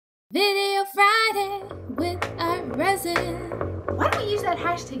Video Friday with ArtResin. Why don't we use that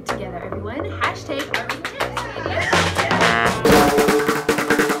hashtag together, everyone? Hashtag ArtResin.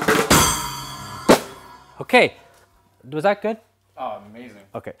 Okay, was that good? Oh, amazing.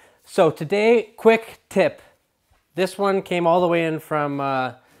 Okay, so today, quick tip. This one came all the way in from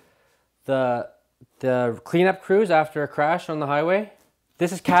the cleanup crews after a crash on the highway.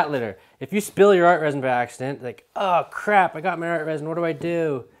 This is cat litter. If you spill your ArtResin by accident, like, oh crap, I got my ArtResin, what do I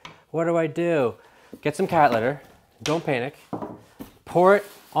do? What do I do? Get some cat litter, don't panic, pour it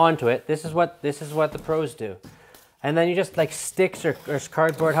onto it. This is what the pros do. And then you just like sticks or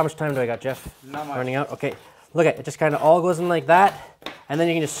cardboard. How much time do I got, Jeff? Not much. Running out? Okay, look at it, just kind of all goes in like that. And then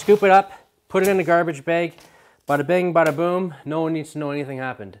you can just scoop it up, put it in a garbage bag, bada bing, bada boom. No one needs to know anything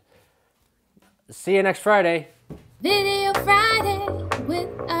happened. See you next Friday. Video Friday with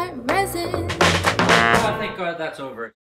ArtResin. Oh, thank God that's over.